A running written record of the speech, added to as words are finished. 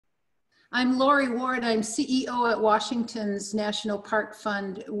I'm Lori Ward. I'm CEO at Washington's National Park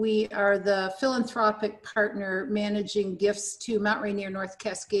Fund. We are the philanthropic partner managing gifts to Mount Rainier, North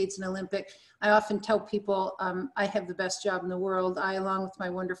Cascades, and Olympic. I often tell people I have the best job in the world. I, along with my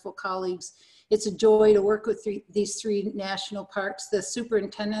wonderful colleagues, it's a joy to work with these three national parks. The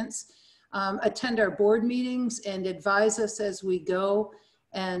superintendents attend our board meetings and advise us as we go.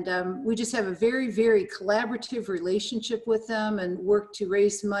 And we just have a very, very collaborative relationship with them and work to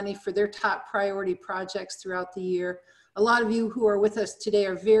raise money for their top priority projects throughout the year. A lot of you who are with us today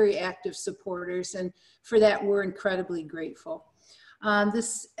are very active supporters, and for that, we're incredibly grateful.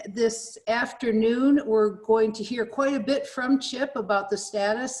 This afternoon, we're going to hear quite a bit from Chip about the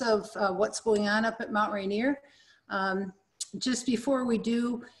status of what's going on up at Mount Rainier. Just before we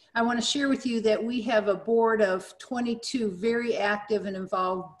do, I want to share with you that we have a board of 22 very active and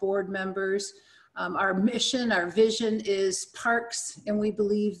involved board members. Our mission, our vision is parks, and we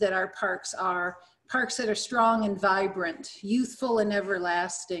believe that our parks are parks that are strong and vibrant, youthful and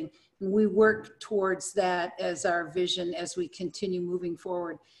everlasting. And we work towards that as our vision as we continue moving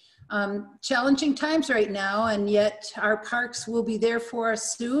forward. Challenging times right now, and yet our parks will be there for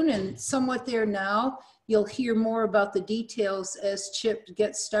us soon and somewhat there now. You'll hear more about the details as Chip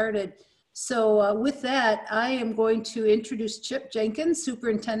gets started. So with that, I am going to introduce Chip Jenkins,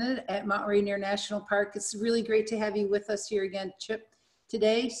 Superintendent at Mount Rainier National Park. It's really great to have you with us here again, Chip,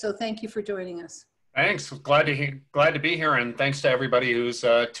 today. So thank you for joining us. Thanks. Glad to be here, and thanks to everybody who's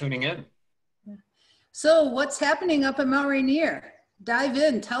tuning in. So what's happening up at Mount Rainier? Dive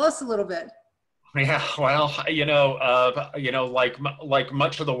in. Tell us a little bit. Yeah, well, like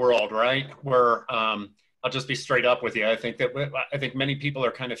much of the world, right? Where I'll just be straight up with you. I think many people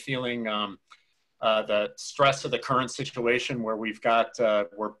are kind of feeling the stress of the current situation, where we've got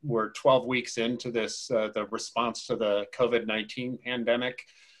we're 12 weeks into this the response to the COVID-19 pandemic.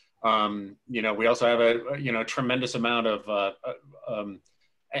 We also have a tremendous amount of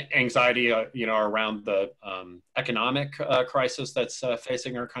anxiety, around the economic crisis that's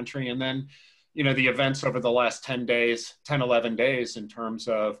facing our country, and then the events over the last 11 days in terms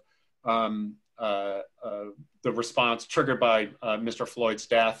of the response triggered by Mr. Floyd's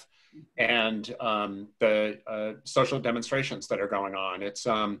death and the social demonstrations that are going on. It's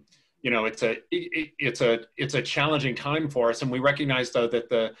it's a challenging time for us, and we recognize though that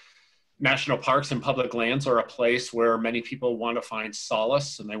the national parks and public lands are a place where many people want to find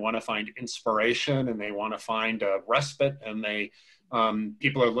solace, and they want to find inspiration, and they want to find a respite, and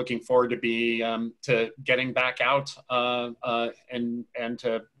people are looking forward to getting back out and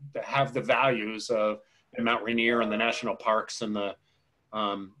to have the values of Mount Rainier and the national parks and the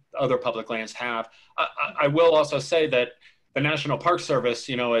other public lands have. I will also say that the National Park Service,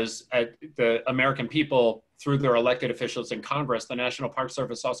 as the American people through their elected officials in Congress, the National Park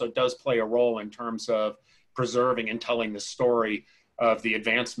Service also does play a role in terms of preserving and telling the story of the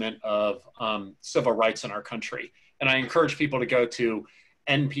advancement of civil rights in our country. And I encourage people to go to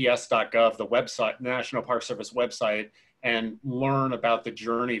nps.gov, the website, National Park Service website, and learn about the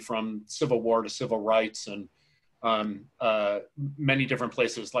journey from Civil War to civil rights, and many different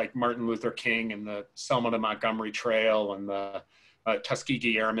places like Martin Luther King and the Selma to Montgomery Trail and the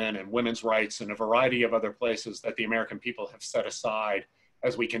Tuskegee Airmen and women's rights, and a variety of other places that the American people have set aside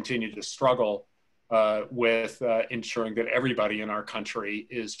as we continue to struggle with ensuring that everybody in our country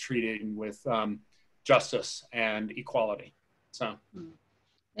is treated with justice and equality. So,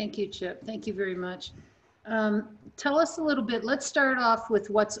 thank you, Chip. Thank you very much. Tell us a little bit. Let's start off with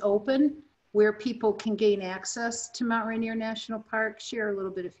what's open, where people can gain access to Mount Rainier National Park. Share a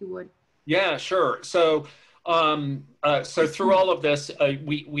little bit, if you would. Yeah, sure. So, so through all of this,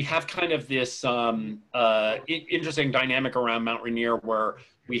 we have kind of this interesting dynamic around Mount Rainier, where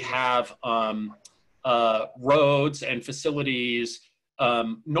we have roads and facilities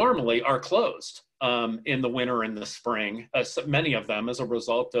normally are closed in the winter and the spring, so many of them as a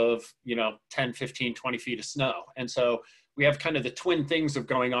result of 10, 15, 20 feet of snow. And so we have kind of the twin things of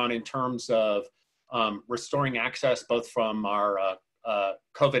going on in terms of restoring access, both from our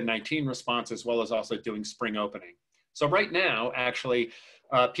COVID-19 response, as well as also doing spring opening. So right now, actually,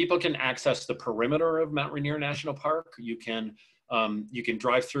 people can access the perimeter of Mount Rainier National Park. You can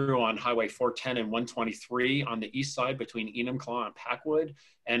drive through on Highway 410 and 123 on the east side between Enumclaw and Packwood,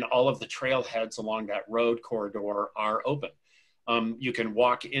 and all of the trailheads along that road corridor are open. You can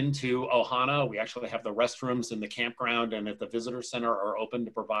walk into Ohana. We actually have the restrooms in the campground and at the visitor center are open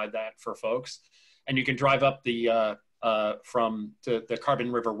to provide that for folks. And you can drive up from the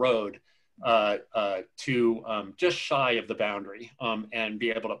Carbon River Road to just shy of the boundary and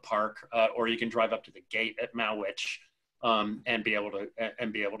be able to park, or you can drive up to the gate at Mowich and be able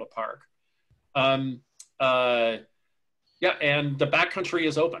to park. Um, uh, yeah, and the backcountry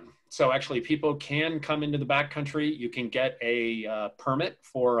is open. So actually people can come into the backcountry. You can get a permit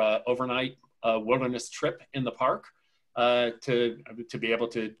for an overnight wilderness trip in the park to be able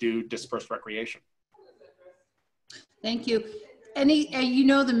to do dispersed recreation. Thank you. You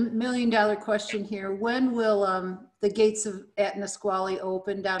know, the million-dollar question here, when will the gates of at Nisqually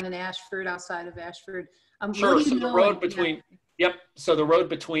open down in Ashford, outside of Ashford? Sure, so the road between, yep, so the road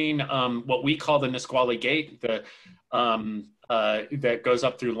between what we call the Nisqually Gate, that goes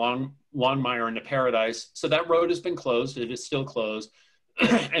up through Longmire into Paradise. So that road has been closed. It is still closed.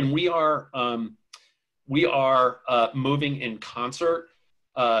 And we are moving in concert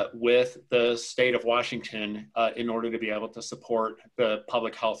with the state of Washington in order to be able to support the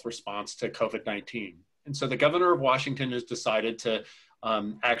public health response to COVID-19. And so the governor of Washington has decided to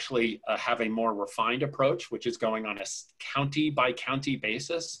actually have a more refined approach, which is going on a county by county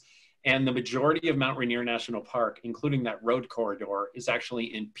basis. And the majority of Mount Rainier National Park, including that road corridor, is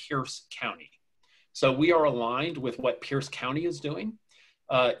actually in Pierce County. So we are aligned with what Pierce County is doing.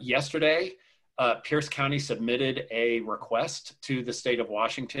 Yesterday, Pierce County submitted a request to the state of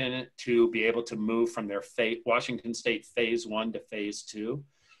Washington to be able to move from their Washington State Phase 1 to Phase 2.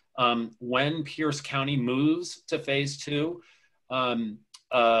 When Pierce County moves to Phase 2,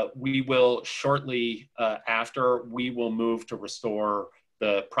 we will shortly after, we will move to restore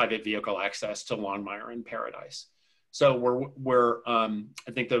the private vehicle access to Longmire and Paradise. So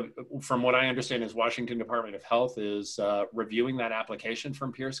I think from what I understand is Washington Department of Health is reviewing that application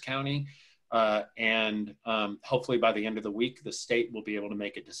from Pierce County. And hopefully by the end of the week, the state will be able to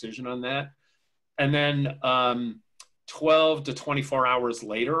make a decision on that. And then 12 to 24 hours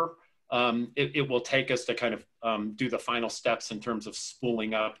later, it will take us to kind of do the final steps in terms of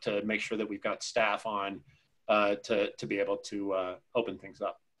spooling up to make sure that we've got staff on to be able to open things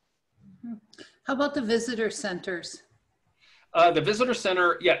up. How about the visitor centers? The visitor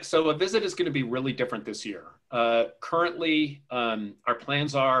center, yeah, so a visit is going to be really different this year. Currently, our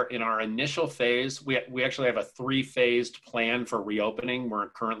plans are in our initial phase, we actually have a 3-phased plan for reopening. We're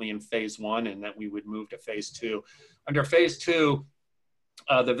currently in Phase 1 and then we would move to Phase 2. Under Phase 2,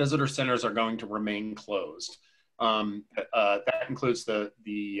 the visitor centers are going to remain closed. That includes the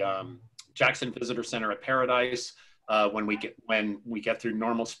Jackson Visitor Center at Paradise. When we get through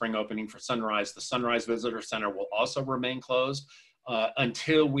normal spring opening for Sunrise, the Sunrise Visitor Center will also remain closed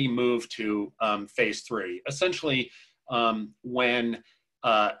until we move to Phase 3. Essentially, when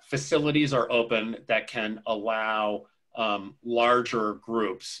facilities are open that can allow larger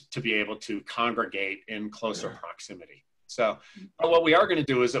groups to be able to congregate in closer proximity. So what we are going to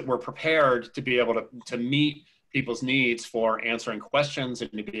do is that we're prepared to be able to meet people's needs for answering questions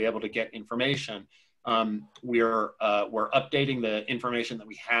and to be able to get information. We're updating the information that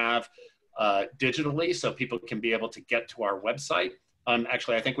we have digitally so people can be able to get to our website.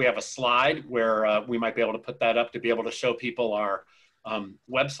 Actually, I think we have a slide where we might be able to put that up to be able to show people our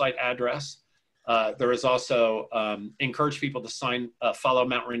website address. There is also encourage people to follow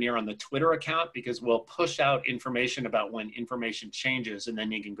Mount Rainier on the Twitter account because we'll push out information about when information changes and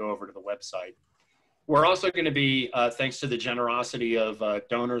then you can go over to the website. We're also going to be, thanks to the generosity of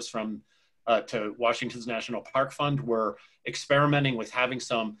donors from to Washington's National Park Fund, we're experimenting with having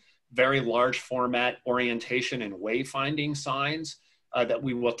some very large format orientation and wayfinding signs that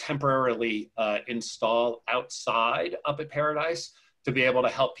we will temporarily install outside up at Paradise to be able to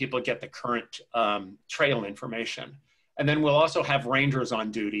help people get the current trail information. And then we'll also have rangers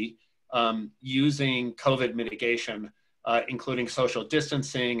on duty using COVID mitigation, including social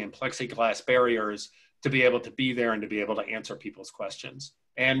distancing and plexiglass barriers to be able to be there and to be able to answer people's questions.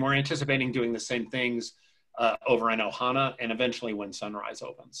 And we're anticipating doing the same things over in Ohana and eventually when Sunrise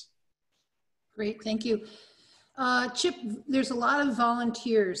opens. Great, thank you. Chip, there's a lot of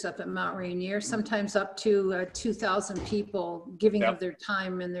volunteers up at Mount Rainier, sometimes up to 2,000 people giving of their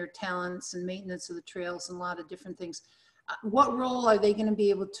time and their talents and maintenance of the trails and a lot of different things. What role are they going to be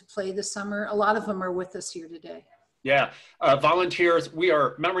able to play this summer? A lot of them are with us here today. Yeah, volunteers,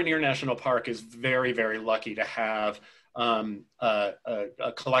 Mount Rainier National Park is very, very lucky to have a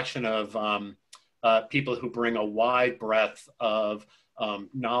collection of people who bring a wide breadth of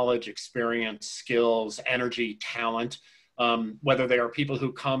knowledge, experience, skills, energy, talent, whether they are people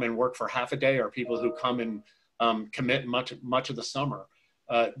who come and work for half a day or people who come and commit much of the summer.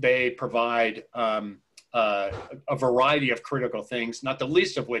 They provide a variety of critical things, not the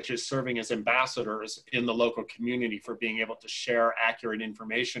least of which is serving as ambassadors in the local community for being able to share accurate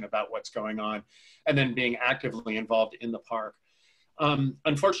information about what's going on and then being actively involved in the park.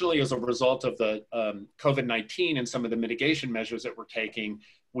 Unfortunately, as a result of the COVID-19 and some of the mitigation measures that we're taking,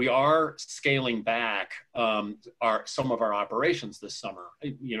 we are scaling back some of our operations this summer.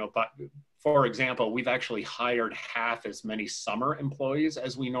 But for example, we've actually hired half as many summer employees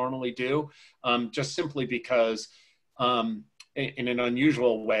as we normally do, just simply because in an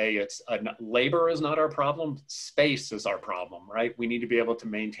unusual way, labor is not our problem, space is our problem, right? We need to be able to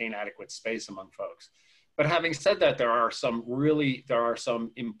maintain adequate space among folks. But having said that, there are some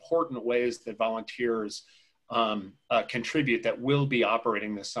important ways that volunteers contribute that will be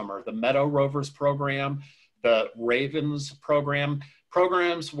operating this summer. The Meadow Rovers program, the Ravens program,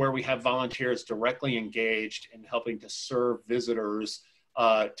 programs where we have volunteers directly engaged in helping to serve visitors,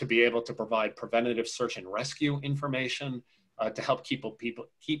 to be able to provide preventative search and rescue information, to help keep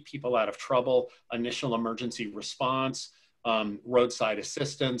people out of trouble, initial emergency response, roadside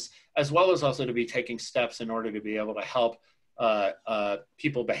assistance, as well as also to be taking steps in order to be able to help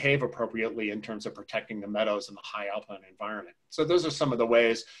people behave appropriately in terms of protecting the meadows and the high alpine environment. So those are some of the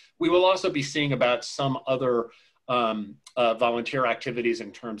ways. We will also be seeing about some other volunteer activities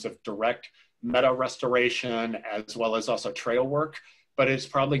in terms of direct meadow restoration, as well as also trail work, but it's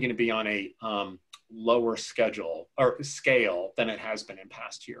probably going to be on a lower scale than it has been in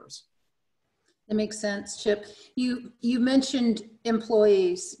past years. That makes sense, Chip. You mentioned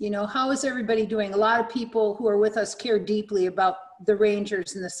employees. How is everybody doing? A lot of people who are with us care deeply about the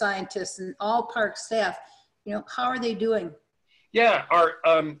rangers and the scientists and all park staff. How are they doing? Yeah,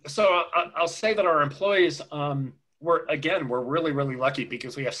 so I'll say that our employees, we're really, really lucky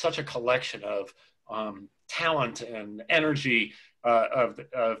because we have such a collection of talent and energy of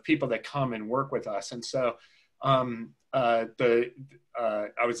people that come and work with us. And so I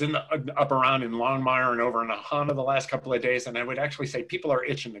was up around in Longmire and over in Ahana the last couple of days, and I would actually say people are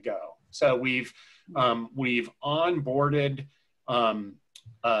itching to go. So we've onboarded,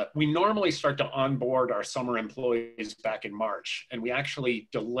 we normally start to onboard our summer employees back in March, and we actually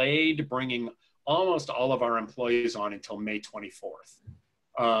delayed bringing almost all of our employees on until May 24th.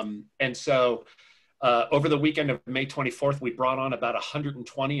 And so over the weekend of May 24th, we brought on about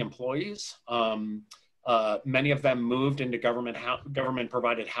 120 employees. Many of them moved into government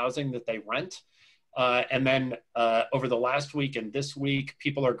provided housing that they rent. And then over the last week and this week,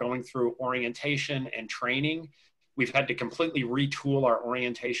 people are going through orientation and training. We've had to completely retool our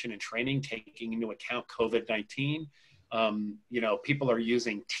orientation and training, taking into account COVID-19. People are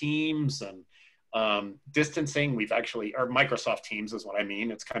using Teams and distancing. We've actually, or Microsoft Teams is what I mean.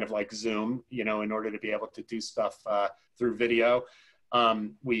 It's kind of like Zoom, in order to be able to do stuff through video.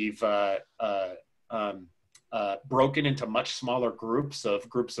 We've broken into much smaller groups of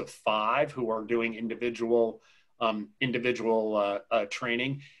 5 who are doing individual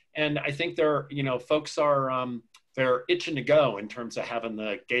training. And I think folks are, they're itching to go in terms of having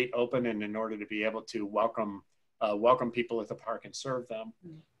the gate open and in order to be able to welcome people at the park and serve them.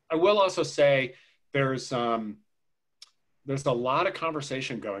 I will also say there's a lot of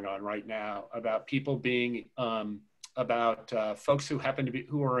conversation going on right now about people being, about folks who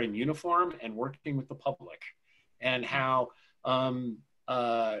who are in uniform and working with the public, and how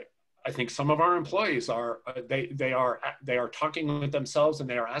I think some of our employees are talking with themselves, and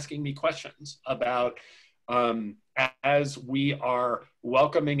they are asking me questions about as we are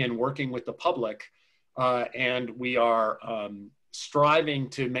welcoming and working with the public, and we are striving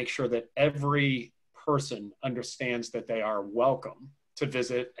to make sure that every person understands that they are welcome to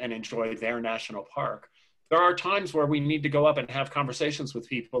visit and enjoy their national park. There are times where we need to go up and have conversations with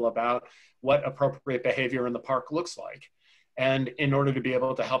people about what appropriate behavior in the park looks like, and in order to be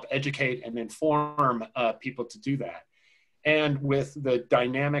able to help educate and inform people to do that. And with the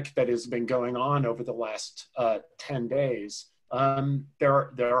dynamic that has been going on over the last 10 days,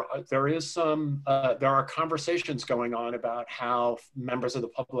 there are conversations going on about how members of the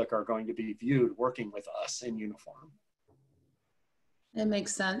public are going to be viewed working with us in uniform. It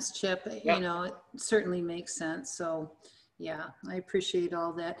makes sense, Chip. Yeah. It certainly makes sense. So yeah, I appreciate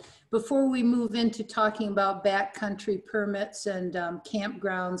all that. Before we move into talking about backcountry permits and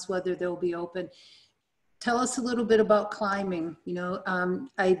campgrounds, whether they'll be open, tell us a little bit about climbing.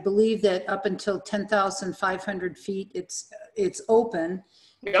 I believe that up until 10,500 feet, it's open.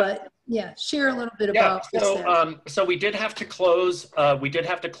 Yep. But yeah, share a little bit about that. So we did have to close.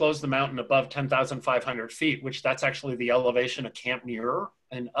 The mountain above 10,500 feet, which that's actually the elevation of Camp Muir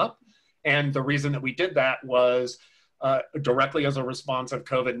and up. And the reason that we did that was directly as a response of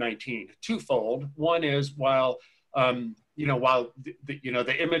COVID-19. Twofold. One is while the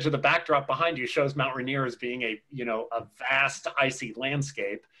image of the backdrop behind you shows Mount Rainier as being a vast icy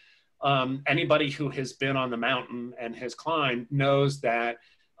landscape. Anybody who has been on the mountain and has climbed knows that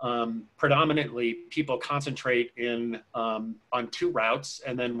predominantly people concentrate on 2 routes,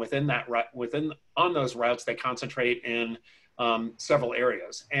 and then within that on those routes they concentrate in several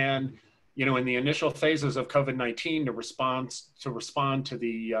areas. And in the initial phases of COVID-19, to respond to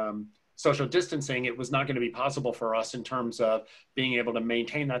the social distancing, it was not going to be possible for us in terms of being able to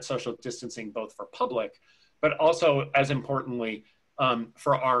maintain that social distancing both for public, but also, as importantly,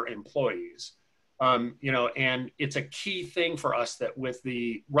 for our employees. And it's a key thing for us that with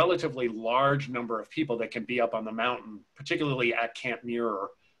the relatively large number of people that can be up on the mountain, particularly at Camp Muir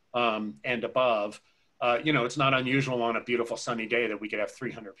and above, it's not unusual on a beautiful sunny day that we could have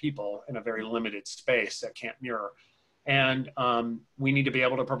 300 people in a very limited space at Camp Muir. And we need to be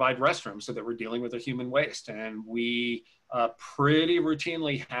able to provide restrooms so that we're dealing with the human waste. And we pretty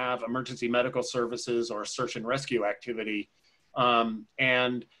routinely have emergency medical services or search and rescue activity. When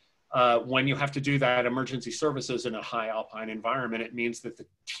you have to do that emergency services in a high alpine environment, it means that the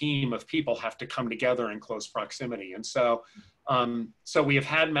team of people have to come together in close proximity. And so we have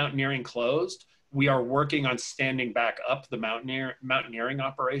had mountaineering closed. We are working on standing back up the mountaineering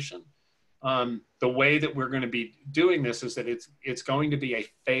operation. The way that we're going to be doing this is that it's going to be a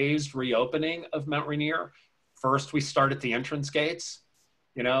phased reopening of Mount Rainier. First, we start at the entrance gates,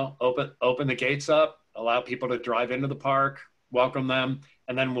 open the gates up, allow people to drive into the park, welcome them,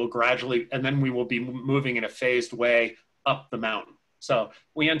 and then we will be moving in a phased way up the mountain. So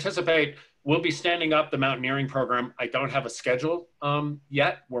we anticipate we'll be standing up the mountaineering program. I don't have a schedule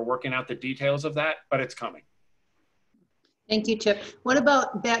yet. We're working out the details of that, but it's coming. Thank you, Chip. What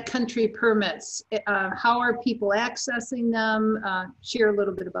about backcountry permits? How are people accessing them? Share a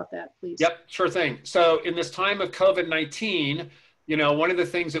little bit about that, please. Yep, sure thing. So in this time of COVID-19, one of the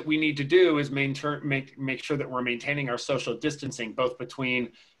things that we need to do is make sure that we're maintaining our social distancing, both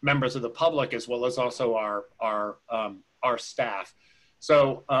between members of the public as well as also our staff.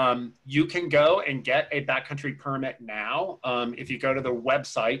 So you can go and get a backcountry permit now. If you go to the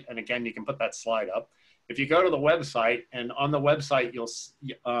website, and again, you can put that slide up. If you go to the website, and on the website,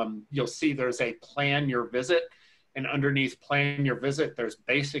 you'll see there's a plan your visit, and underneath plan your visit, there's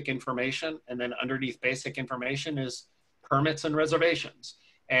basic information. And then underneath basic information is permits and reservations.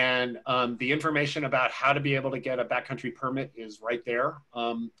 And the information about how to be able to get a backcountry permit is right there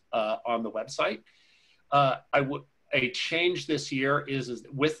on the website. A change this year is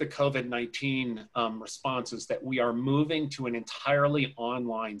with the COVID-19 responses that we are moving to an entirely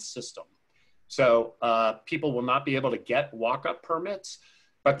online system. So people will not be able to get walk-up permits,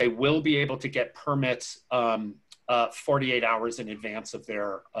 but they will be able to get permits 48 hours in advance of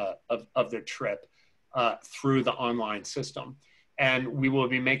their trip through the online system. And we will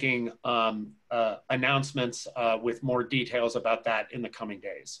be making announcements with more details about that in the coming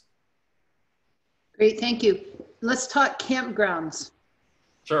days. Great, thank you. Let's talk campgrounds.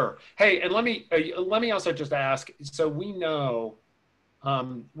 Sure. Hey, and let me also just ask. So we know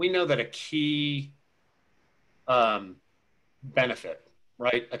that a key benefit,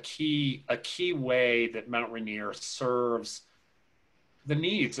 right? A key way that Mount Rainier serves the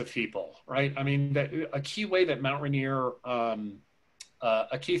needs of people, right? I mean, a key way that Mount Rainier,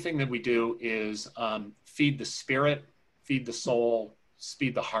 a key thing that we do is feed the spirit, feed the soul,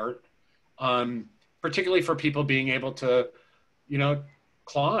 feed the heart, particularly for people being able to,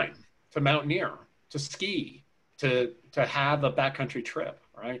 climb, to mountaineer, to ski, to have a backcountry trip,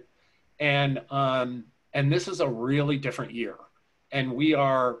 right? And this is a really different year, and we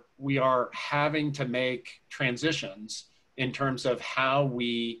are having to make transitions in terms of how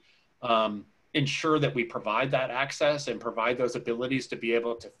we ensure that we provide that access and provide those abilities to be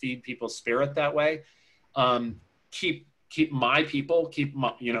able to feed people's spirit that way. Keep my people,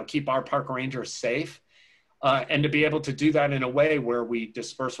 keep our park rangers safe, and to be able to do that in a way where we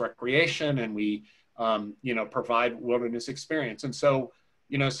disperse recreation and we provide wilderness experience. And so,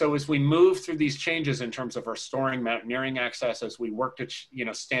 so as we move through these changes in terms of restoring mountaineering access, as we work to,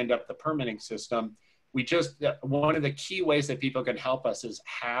 stand up the permitting system, one of the key ways that people can help us is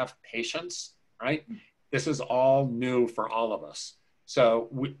have patience, right? This is all new for all of us. So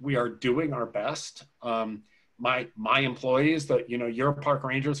we are doing our best. My employees, your park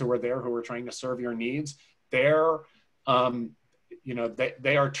rangers who are there, who are trying to serve your needs, they are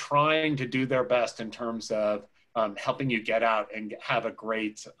trying to do their best in terms of helping you get out and have a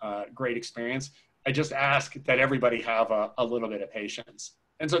great experience. I just ask that everybody have a little bit of patience.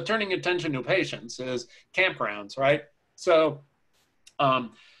 And so turning attention to patience is campgrounds, right? So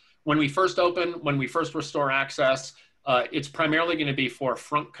when we first restore access, it's primarily going to be for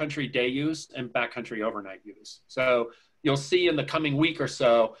front country day use and backcountry overnight use. So you'll see in the coming week or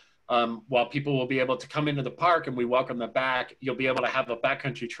so, while people will be able to come into the park and we welcome them back, you'll be able to have a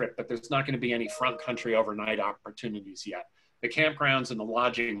backcountry trip, but there's not going to be any front country overnight opportunities yet. The campgrounds and the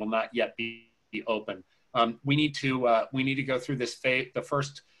lodging will not yet be open. We need to go through this phase, the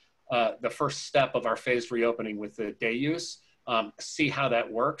first step of our phased reopening with the day use, see how that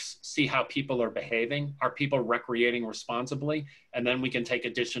works, see how people are behaving, are people recreating responsibly, and then we can take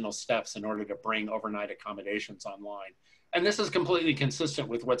additional steps in order to bring overnight accommodations online. And this is completely consistent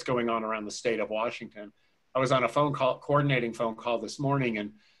with what's going on around the state of Washington. I was on a coordinating phone call this morning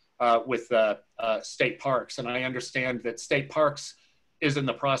and with state parks, and I understand that state parks is in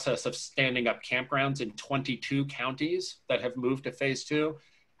the process of standing up campgrounds in 22 counties that have moved to phase 2.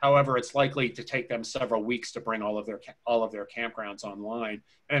 However, it's likely to take them several weeks to bring all of their campgrounds online.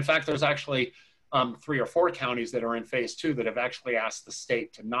 And in fact, there's actually 3 or 4 counties that are in phase 2 that have actually asked the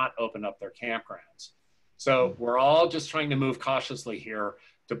state to not open up their campgrounds. So we're all just trying to move cautiously here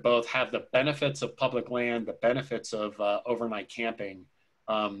to both have the benefits of public land, the benefits of overnight camping,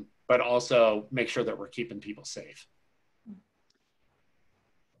 but also make sure that we're keeping people safe.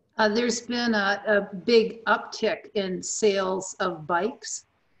 There's been a big uptick in sales of bikes,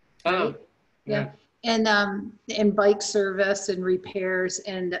 right? Yeah. And bike service and repairs.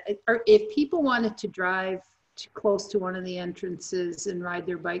 And if people wanted to drive close to one of the entrances and ride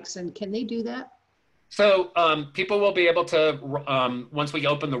their bikes, and can they do that? So people will be able to, once we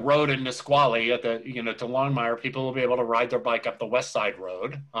open the road in Nisqually at the, to Longmire, people will be able to ride their bike up the West Side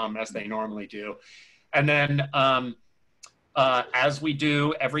Road as they normally do. And then as we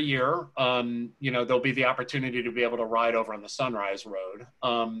do every year, there'll be the opportunity to be able to ride over on the Sunrise Road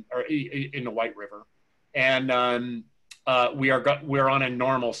or in the White River. And we're on a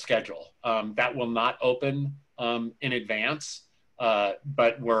normal schedule. That will not open in advance.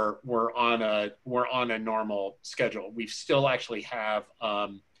 But we're on a normal schedule. We still actually have,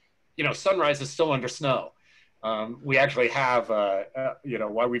 Sunrise is still under snow. We actually have,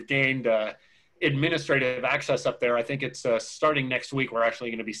 while we've gained administrative access up there, I think it's starting next week. We're actually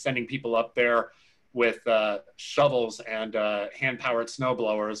going to be sending people up there with shovels and hand-powered snow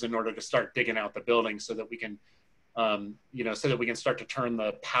blowers in order to start digging out the building so that we can, so that we can start to turn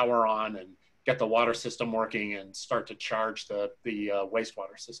the power on and get the water system working and start to charge the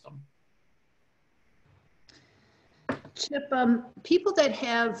wastewater system. Chip, people that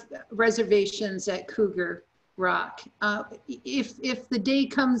have reservations at Cougar Rock, if the day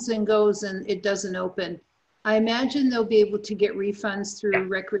comes and goes and it doesn't open, I imagine they'll be able to get refunds through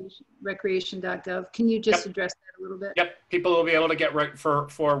recreation.gov. Can you just address that a little bit? Yep, people will be able to get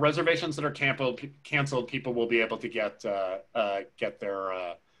for reservations that are canceled. People will be able to get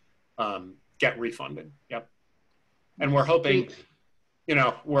their get refunded. Yep. And we're hoping,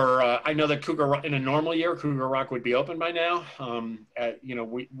 I know that Cougar in a normal year, Cougar Rock would be open by now.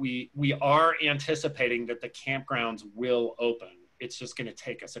 We are anticipating that the campgrounds will open. It's just going to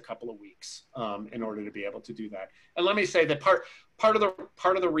take us a couple of weeks in order to be able to do that. And let me say that part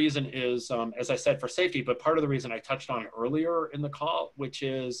of the reason is, as I said, for safety, but part of the reason I touched on earlier in the call, which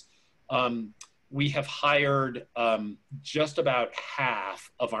is we have hired just about half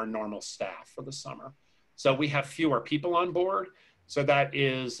of our normal staff for the summer. So we have fewer people on board. So that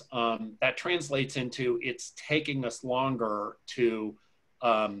is, that translates into it's taking us longer to,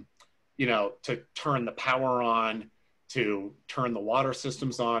 to turn the power on, to turn the water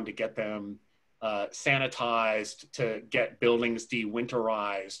systems on, to get them sanitized, to get buildings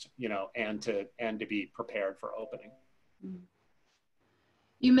de-winterized, and to be prepared for opening.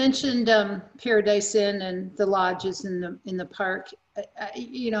 You mentioned Paradise Inn and the lodges in the park.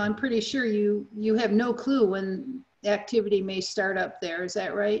 I'm pretty sure you have no clue when activity may start up there. Is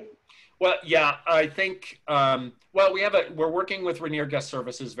that right? Well, yeah, I think. We're working with Rainier Guest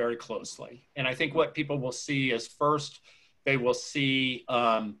Services very closely, and I think what people will see is first they will see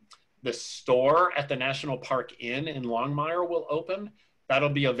the store at the National Park Inn in Longmire will open. That'll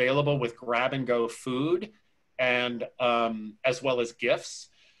be available with grab-and-go food and as well as gifts.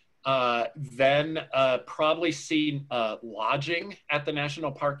 Then probably see lodging at the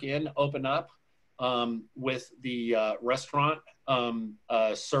National Park Inn open up with the restaurant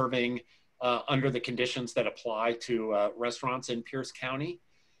serving under the conditions that apply to restaurants in Pierce County.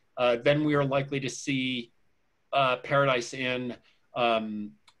 Then we are likely to see Paradise Inn,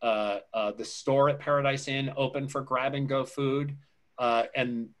 the store at Paradise Inn open for grab-and-go food.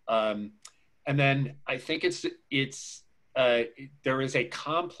 And then I think there is a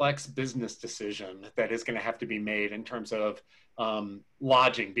complex business decision that is going to have to be made in terms of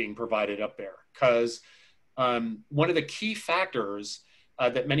lodging being provided up there. Because one of the key factors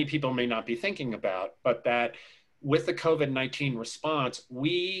that many people may not be thinking about, but that with the COVID-19 response,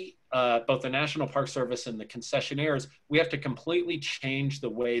 we both the National Park Service and the concessionaires, we have to completely change the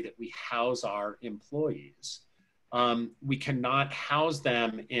way that we house our employees. We cannot house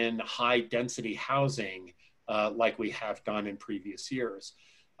them in high density housing like we have done in previous years.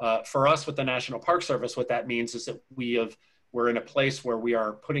 For us with the National Park Service, what that means is that we're in a place where we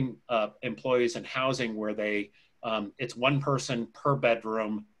are putting employees in housing where it's one person per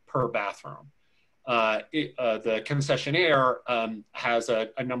bedroom per bathroom. The concessionaire has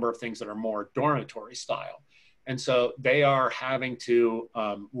a number of things that are more dormitory style. And so they are having to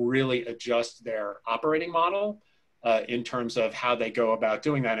really adjust their operating model in terms of how they go about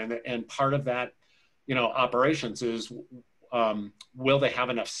doing that. And part of that, operations is, will they have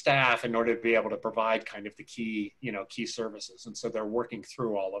enough staff in order to be able to provide kind of the key services? And so they're working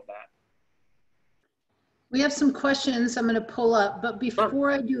through all of that. We have some questions I'm going to pull up, but before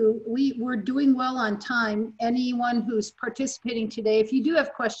I do, we're doing well on time. Anyone who's participating today, if you do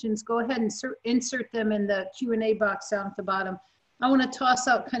have questions, go ahead and insert them in the Q&A box down at the bottom. I want to toss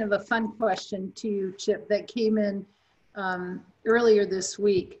out kind of a fun question to you, Chip, that came in earlier this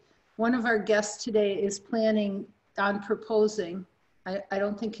week. One of our guests today is planning on proposing. I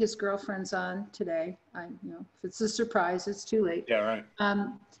don't think his girlfriend's on today. If it's a surprise, it's too late. Yeah, right.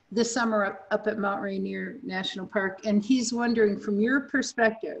 This summer up at Mount Rainier National Park, and he's wondering, from your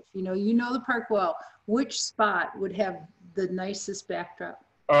perspective, you know the park well, which spot would have the nicest backdrop?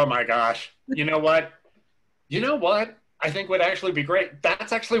 Oh my gosh! You know what? I think would actually be great.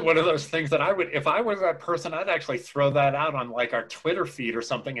 That's actually one of those things that I would, if I was that person, I'd actually throw that out on like our Twitter feed or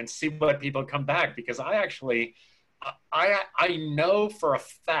something and see what people come back, because I know for a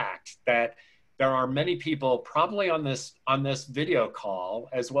fact that there are many people probably on this video call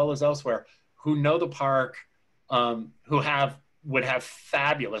as well as elsewhere who know the park, who would have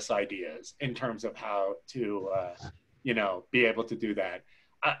fabulous ideas in terms of how to be able to do that.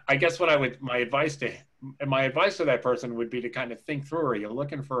 I guess my advice to that person would be to kind of think through: are you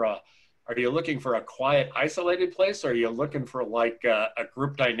looking for a quiet, isolated place, or are you looking for like a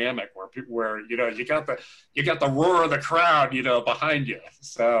group dynamic where you got the roar of the crowd behind you?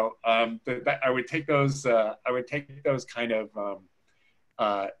 So I would take those kind of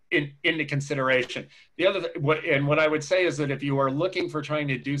into consideration. The other what I would say is that if you are looking for trying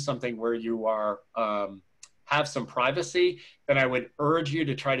to do something where you are have some privacy, then I would urge you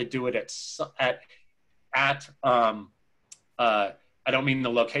to try to do it at I don't mean the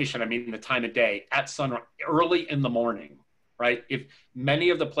location, I mean the time of day, at sunrise, early in the morning, right? If many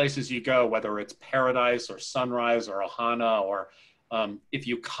of the places you go, whether it's Paradise or Sunrise or Ohana, or if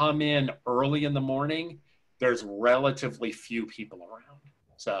you come in early in the morning, there's relatively few people around.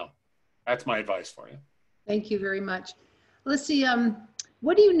 So that's my advice for you. Thank you very much. Let's see,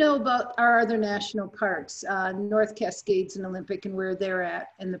 what do you know about our other national parks, North Cascades and Olympic, and where they're at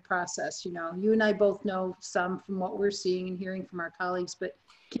in the process? You and I both know some from what we're seeing and hearing from our colleagues, but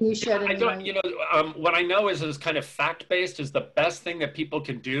can you shed any light? What I know is kind of fact-based is the best thing that people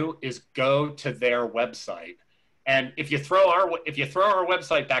can do is go to their website. And if you throw our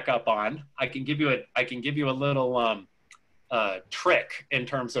website back up on, I can give you a little trick in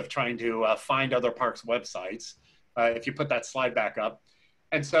terms of trying to find other parks' websites. If you put that slide back up.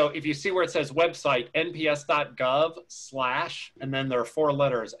 And so if you see where it says website, nps.gov/ and then there are 4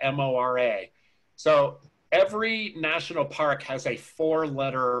 letters, MORA. So every national park has a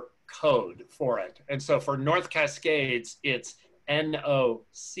 4-letter code for it. And so for North Cascades, it's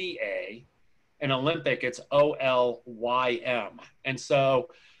NOCA, and Olympic, it's OLYM. And so,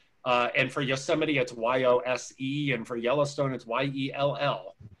 and for Yosemite, it's YOSE, and for Yellowstone, it's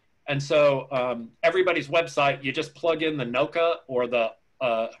YELL. And so everybody's website, you just plug in the NOCA or the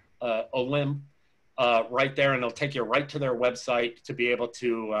Olymp right there, and it'll take you right to their website to be able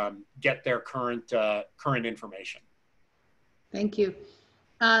to get their current information. Thank you.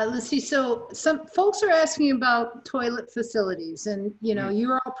 Let's see. So some folks are asking about toilet facilities, and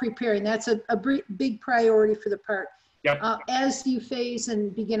you're all preparing. That's a big priority for the park. Yep. As you phase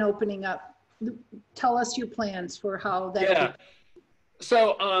and begin opening up, tell us your plans for how that. Yeah.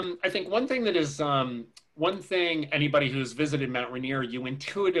 So I think one thing that is one thing anybody who's visited Mount Rainier, you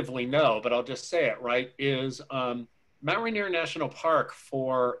intuitively know, but I'll just say it, right, is Mount Rainier National Park,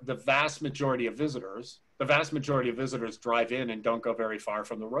 for the vast majority of visitors drive in and don't go very far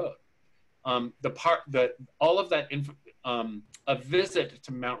from the road. A visit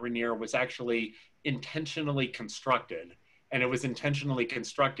to Mount Rainier was actually intentionally constructed, and it was intentionally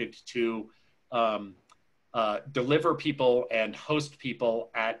constructed to deliver people and host people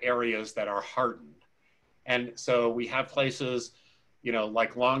at areas that are hardened. And so we have places,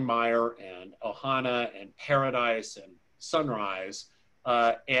 like Longmire and Ohana and Paradise and Sunrise,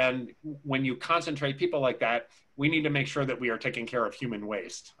 And when you concentrate people like that, we need to make sure that we are taking care of human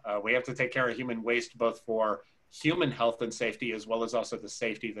waste. We have to take care of human waste both for human health and safety, as well as also the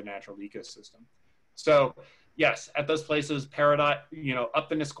safety of the natural ecosystem. So yes, at those places, Paradise, up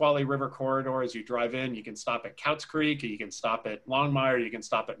the Nisqually River corridor, as you drive in, you can stop at Couts Creek, you can stop at Longmire, you can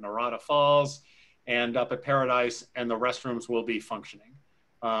stop at Narada Falls, and up at Paradise, and the restrooms will be functioning.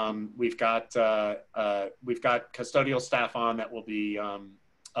 We've got custodial staff on that will be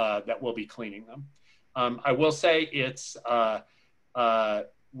cleaning them. I will say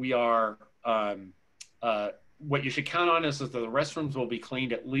what you should count on is that the restrooms will be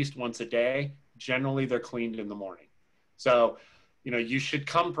cleaned at least once a day. Generally, they're cleaned in the morning. So, you should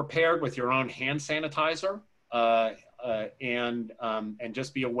come prepared with your own hand sanitizer and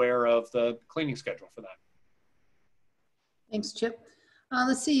just be aware of the cleaning schedule for that. Thanks, Chip.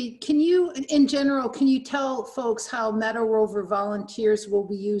 Let's see, in general, can you tell folks how Meadow Rover volunteers will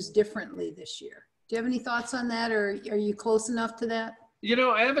be used differently this year? Do you have any thoughts on that, or are you close enough to that?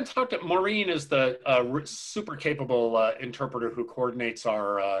 I haven't talked to Maureen, is the super capable interpreter who coordinates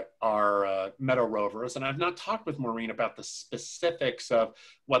our Meadow Rovers, and I've not talked with Maureen about the specifics of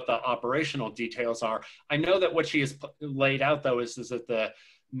what the operational details are. I know that what she has laid out, though, is that the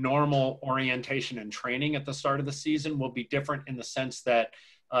normal orientation and training at the start of the season will be different in the sense that,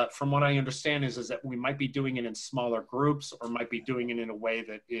 from what I understand, is that we might be doing it in smaller groups, or might be doing it in a way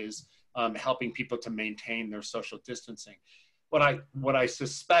that is helping people to maintain their social distancing. What I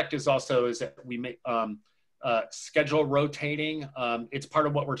suspect is that we may schedule rotating. It's part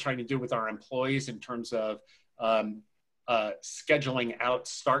of what we're trying to do with our employees in terms of scheduling out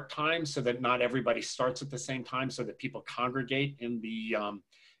start times so that not everybody starts at the same time, so that people congregate in the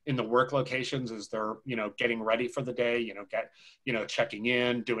work locations as they're getting ready for the day, checking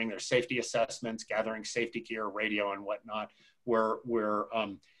in, doing their safety assessments, gathering safety gear, radio, and whatnot. We're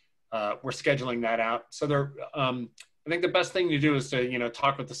scheduling that out. So I think the best thing to do is to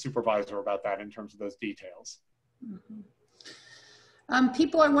talk with the supervisor about that in terms of those details. Mm-hmm.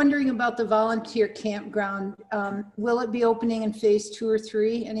 People are wondering about the volunteer campground. Will it be opening in phase 2 or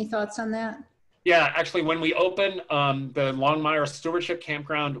 3? Any thoughts on that? Yeah, actually, when we open, the Longmire Stewardship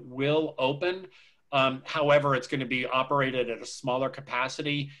Campground will open. However, it's going to be operated at a smaller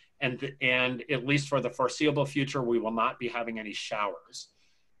capacity, and at least for the foreseeable future, we will not be having any showers.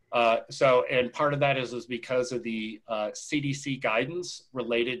 And part of that is because of the CDC guidance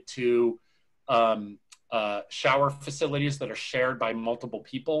related to shower facilities that are shared by multiple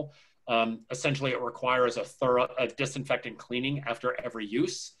people. Essentially, it requires a thorough disinfectant cleaning after every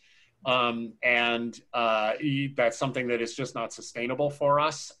use. That's something that is just not sustainable for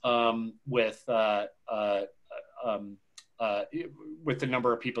us with the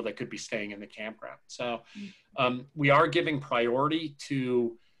number of people that could be staying in the campground. So we are giving priority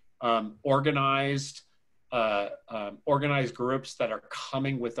to organized groups that are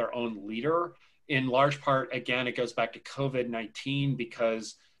coming with their own leader. In large part, again, it goes back to COVID-19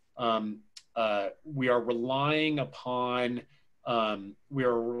 because we are relying upon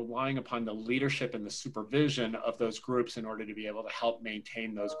the leadership and the supervision of those groups in order to be able to help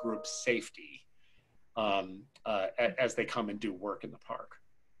maintain those groups' safety as they come and do work in the park.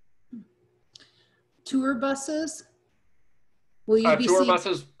 Tour buses? Will you be tour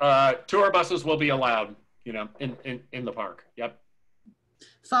buses will be allowed, in the park. Yep.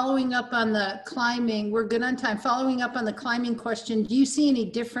 Following up on the climbing, we're good on time. Following up on the climbing question, do you see any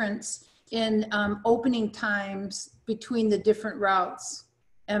difference in opening times between the different routes,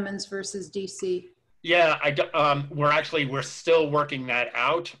 Emmons versus DC? Yeah, we're still working that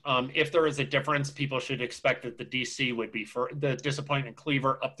out. If there is a difference, people should expect that the DC would be the Disappointment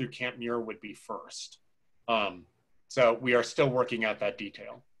Cleaver up through Camp Muir would be first. So we are still working out that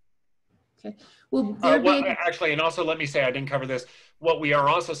detail. Okay. Well, actually, and also let me say, I didn't cover this. What we are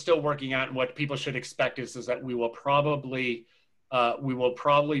also still working out, and what people should expect is that we will probably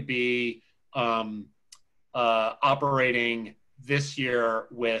be operating this year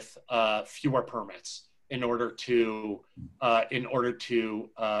with fewer permits in order to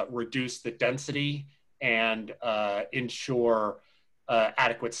reduce the density and ensure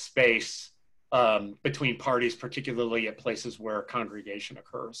adequate space between parties, particularly at places where congregation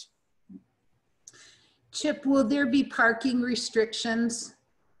occurs. Chip, will there be parking restrictions?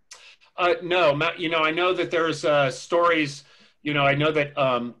 No, I know that there's stories, I know that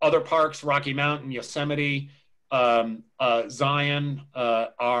other parks, Rocky Mountain, Yosemite, Zion,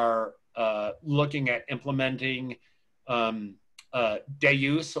 are looking at implementing day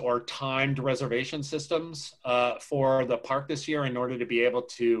use or timed reservation systems for the park this year in order to be able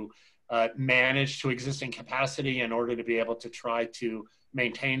to manage to existing capacity in order to be able to try to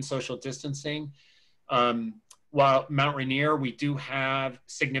maintain social distancing. While Mount Rainier, we do have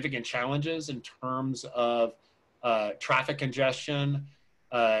significant challenges in terms of traffic congestion,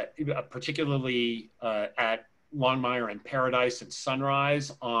 particularly at Longmire and Paradise and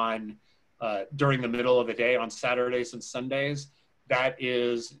Sunrise during the middle of the day on Saturdays and Sundays. That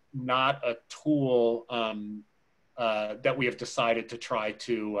is not a tool that we have decided to try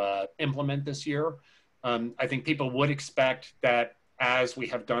to implement this year. I think people would expect that, as we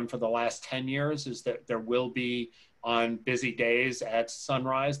have done for the last 10 years, is that there will be, on busy days at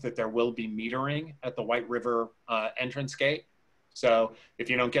Sunrise, that there will be metering at the White River entrance gate. So if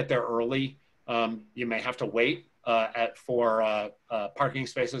you don't get there early, you may have to wait for parking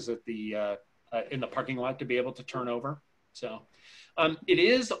spaces at in the parking lot to be able to turn over. So it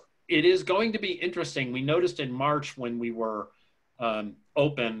is going to be interesting. We noticed in March when we were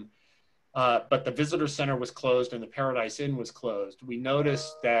open, but the visitor center was closed and the Paradise Inn was closed. We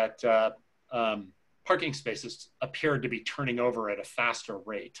noticed that parking spaces appeared to be turning over at a faster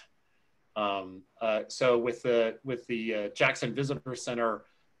rate. So with the Jackson Visitor Center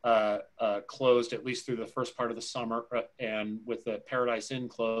closed at least through the first part of the summer, and with the Paradise Inn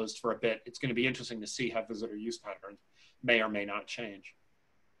closed for a bit, it's going to be interesting to see how visitor use patterns may or may not change.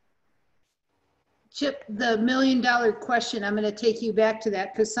 Chip, the $1 million question, I'm going to take you back to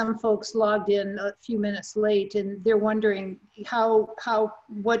that because some folks logged in a few minutes late and they're wondering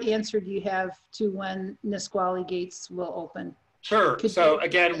what answer do you have to when Nisqually gates will open? Sure. So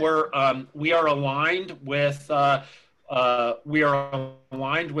again, we are aligned with what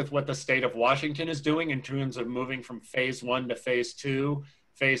the state of Washington is doing in terms of moving from phase 1 to phase 2.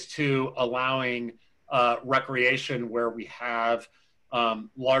 Phase 2 allowing recreation where we have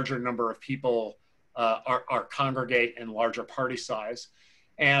larger number of people are congregate in larger party size.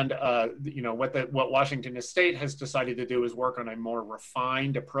 And what Washington State has decided to do is work on a more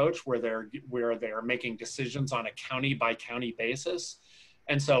refined approach where they're making decisions on a county by county basis.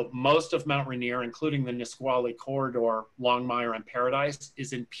 And so most of Mount Rainier, including the Nisqually corridor, Longmire and Paradise,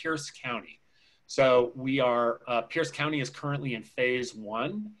 is in Pierce County. So Pierce County is currently in phase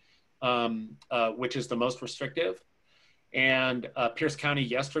 1, which is the most restrictive. And Pierce County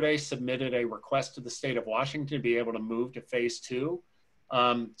yesterday submitted a request to the state of Washington to be able to move to phase 2.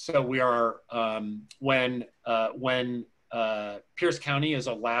 So we are, when Pierce County is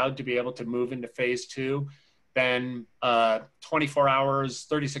allowed to be able to move into phase 2, then 24 hours,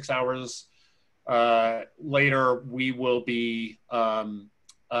 36 hours later, we will be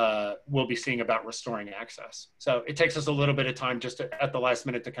seeing about restoring access. So it takes us a little bit of time just at the last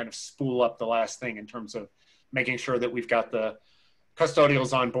minute to kind of spool up the last thing in terms of making sure that we've got the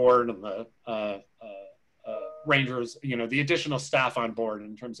custodials on board and the rangers, the additional staff on board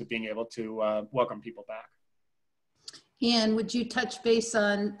in terms of being able to welcome people back. And would you touch base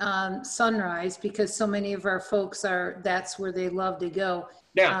on Sunrise, because so many of our folks that's where they love to go.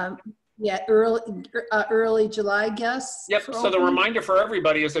 Yeah. Early July, I guess. Yep. So the reminder for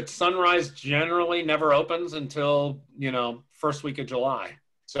everybody is that Sunrise generally never opens until, first week of July.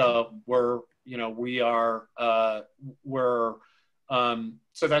 So we're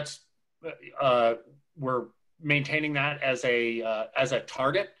maintaining that as a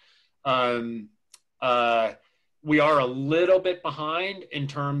target. We are a little bit behind in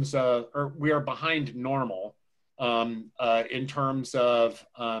terms of, or we are behind normal in terms of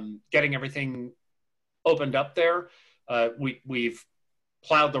getting everything opened up there. We've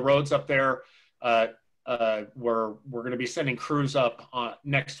plowed the roads up there. We're going to be sending crews up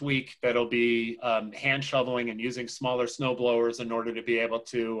next week that'll be hand shoveling and using smaller snow blowers in order to be able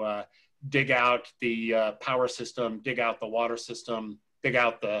to dig out the power system, dig out the water system, dig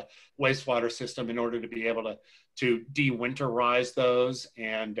out the wastewater system in order to be able to de-winterize those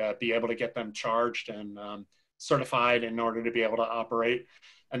and be able to get them charged and certified in order to be able to operate.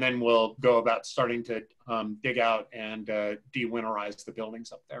 And then we'll go about starting to dig out and de-winterize the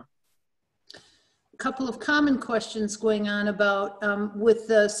buildings up there. A couple of common questions going on about with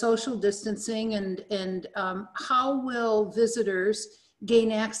the social distancing and how will visitors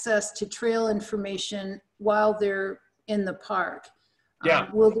gain access to trail information while they're in the park?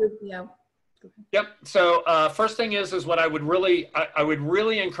 Yeah. Yep. So first thing is what I would really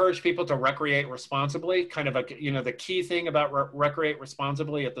encourage people to recreate responsibly. Kind of the key thing about recreate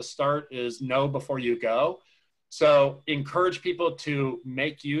responsibly at the start is know before you go. So encourage people to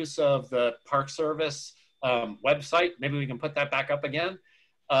make use of the Park Service website. Maybe we can put that back up again.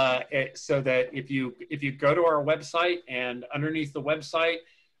 So that if you go to our website and underneath the website,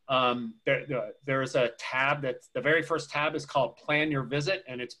 there's a tab that's the very first tab is called Plan Your Visit,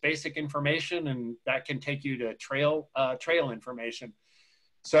 and it's basic information, and that can take you to trail information.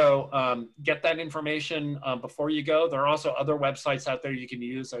 So get that information before you go. There are also other websites out there you can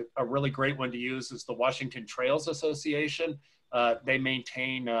use. A really great one to use is the Washington Trails Association. They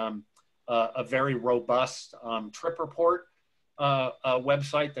maintain a very robust trip report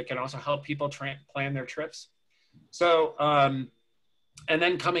website that can also help people plan their trips. So, and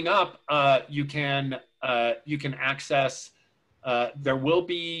then coming up, you can access, there will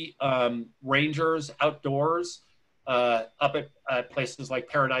be rangers outdoors up at places like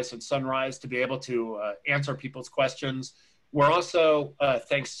Paradise and Sunrise to be able to answer people's questions. We're also,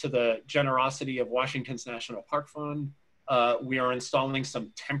 thanks to the generosity of Washington's National Park Fund, we are installing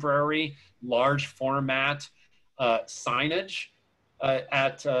some temporary large format signage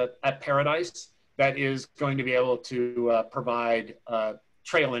at Paradise that is going to be able to provide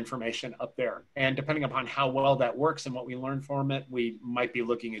trail information up there. And depending upon how well that works and what we learn from it, we might be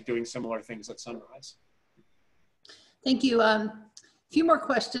looking at doing similar things at Sunrise. Thank you. A few more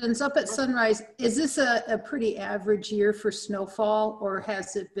questions. Up at Sunrise, is this a pretty average year for snowfall, or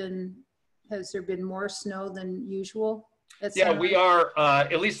has there been more snow than usual? Yeah, we are,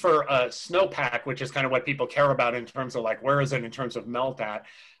 at least for snowpack, which is kind of what people care about in terms of like, where is it in terms of melt at?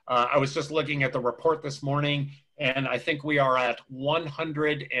 I was just looking at the report this morning, and I think we are at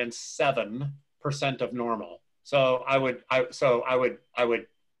 107% of normal. So I would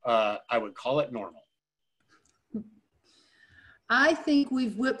call it normal. I think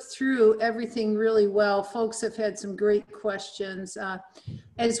we've whipped through everything really well. Folks have had some great questions.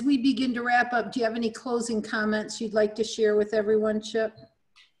 As we begin to wrap up, do you have any closing comments you'd like to share with everyone, Chip?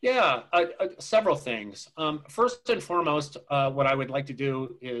 Yeah, several things. First and foremost, what I would like to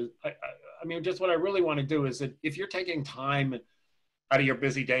do is, I mean, just what I really want to do is that if you're taking time out of your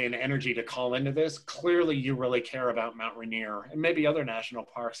busy day and energy to call into this, clearly you really care about Mount Rainier and maybe other national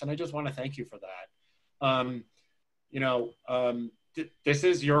parks. And I just want to thank you for that. This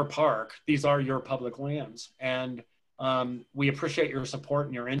is your park. These are your public lands. And we appreciate your support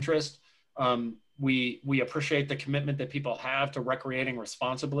and your interest. We appreciate the commitment that people have to recreating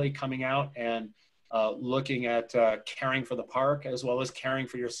responsibly, coming out and looking at caring for the park, as well as caring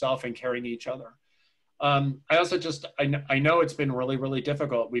for yourself and caring each other. I also I know it's been really, really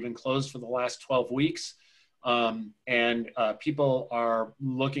difficult. We've been closed for the last 12 weeks, and people are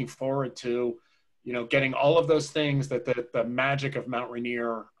looking forward to, getting all of those things that the magic of Mount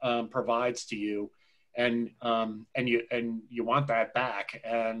Rainier provides to you. And you want that back.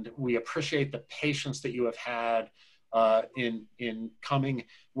 And we appreciate the patience that you have had in coming.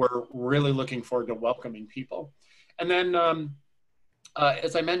 We're really looking forward to welcoming people. And then,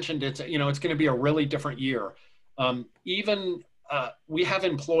 as I mentioned, it's going to be a really different year. We have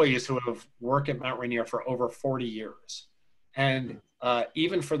employees who have worked at Mount Rainier for over 40 years. And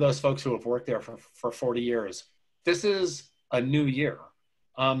even for those folks who have worked there for 40 years, this is a new year.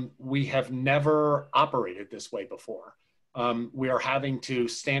 We have never operated this way before. We are having to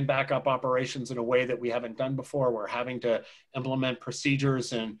stand back up operations in a way that we haven't done before. We're having to implement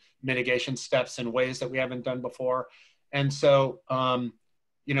procedures and mitigation steps in ways that we haven't done before. And so,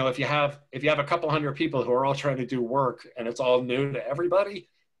 if you have a couple hundred people who are all trying to do work and it's all new to everybody,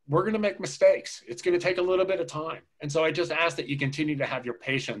 we're going to make mistakes. It's going to take a little bit of time. And so I just ask that you continue to have your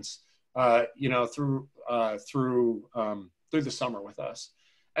patience, through the summer with us.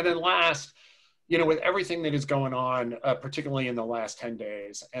 And then last, with everything that is going on, particularly in the last 10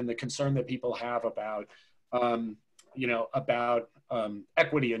 days, and the concern that people have about,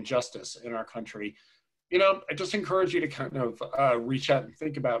 equity and justice in our country, I just encourage you to kind of reach out and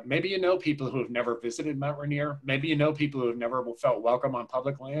think about, maybe people who have never visited Mount Rainier, maybe people who have never felt welcome on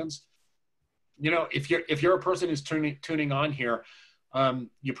public lands. If you're a person who's tuning on here,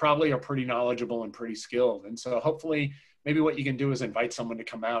 you probably are pretty knowledgeable and pretty skilled. And so hopefully, maybe what you can do is invite someone to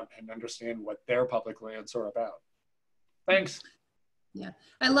come out and understand what their public lands are about. Thanks. Yeah,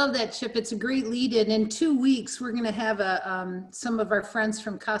 I love that, Chip. It's a great lead in. In 2 weeks, we're going to have some of our friends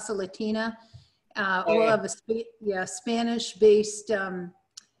from Casa Latina. We'll have a Spanish-based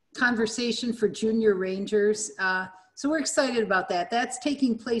conversation for junior rangers. So we're excited about that. That's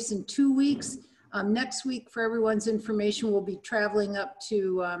taking place in 2 weeks. Next week, for everyone's information, we'll be traveling up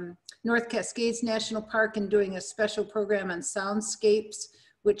to North Cascades National Park and doing a special program on soundscapes,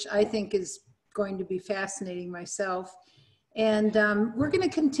 which I think is going to be fascinating myself. And we're going to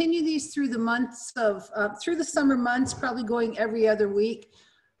continue these through the months of, through the summer months, probably going every other week.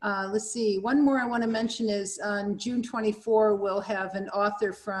 Let's see, one more I want to mention is on June 24, we'll have an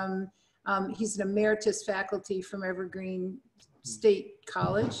author from, he's an emeritus faculty from Evergreen State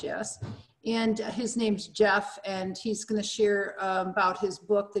College, yes. And his name's Jeff, and he's going to share about his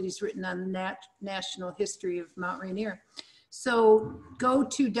book that he's written on the national history of Mount Rainier. So go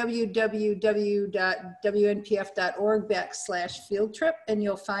to www.wnpf.org/field trip and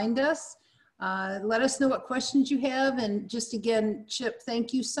you'll find us. Let us know what questions you have. And just again, Chip,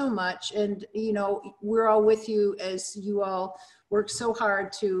 thank you so much. And, you know, we're all with you as you all work so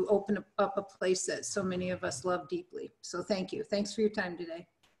hard to open up a place that so many of us love deeply. So thank you. Thanks for your time today.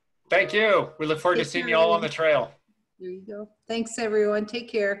 Thank you. We look forward to seeing you all on the trail. There you go. Thanks, everyone. Take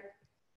care.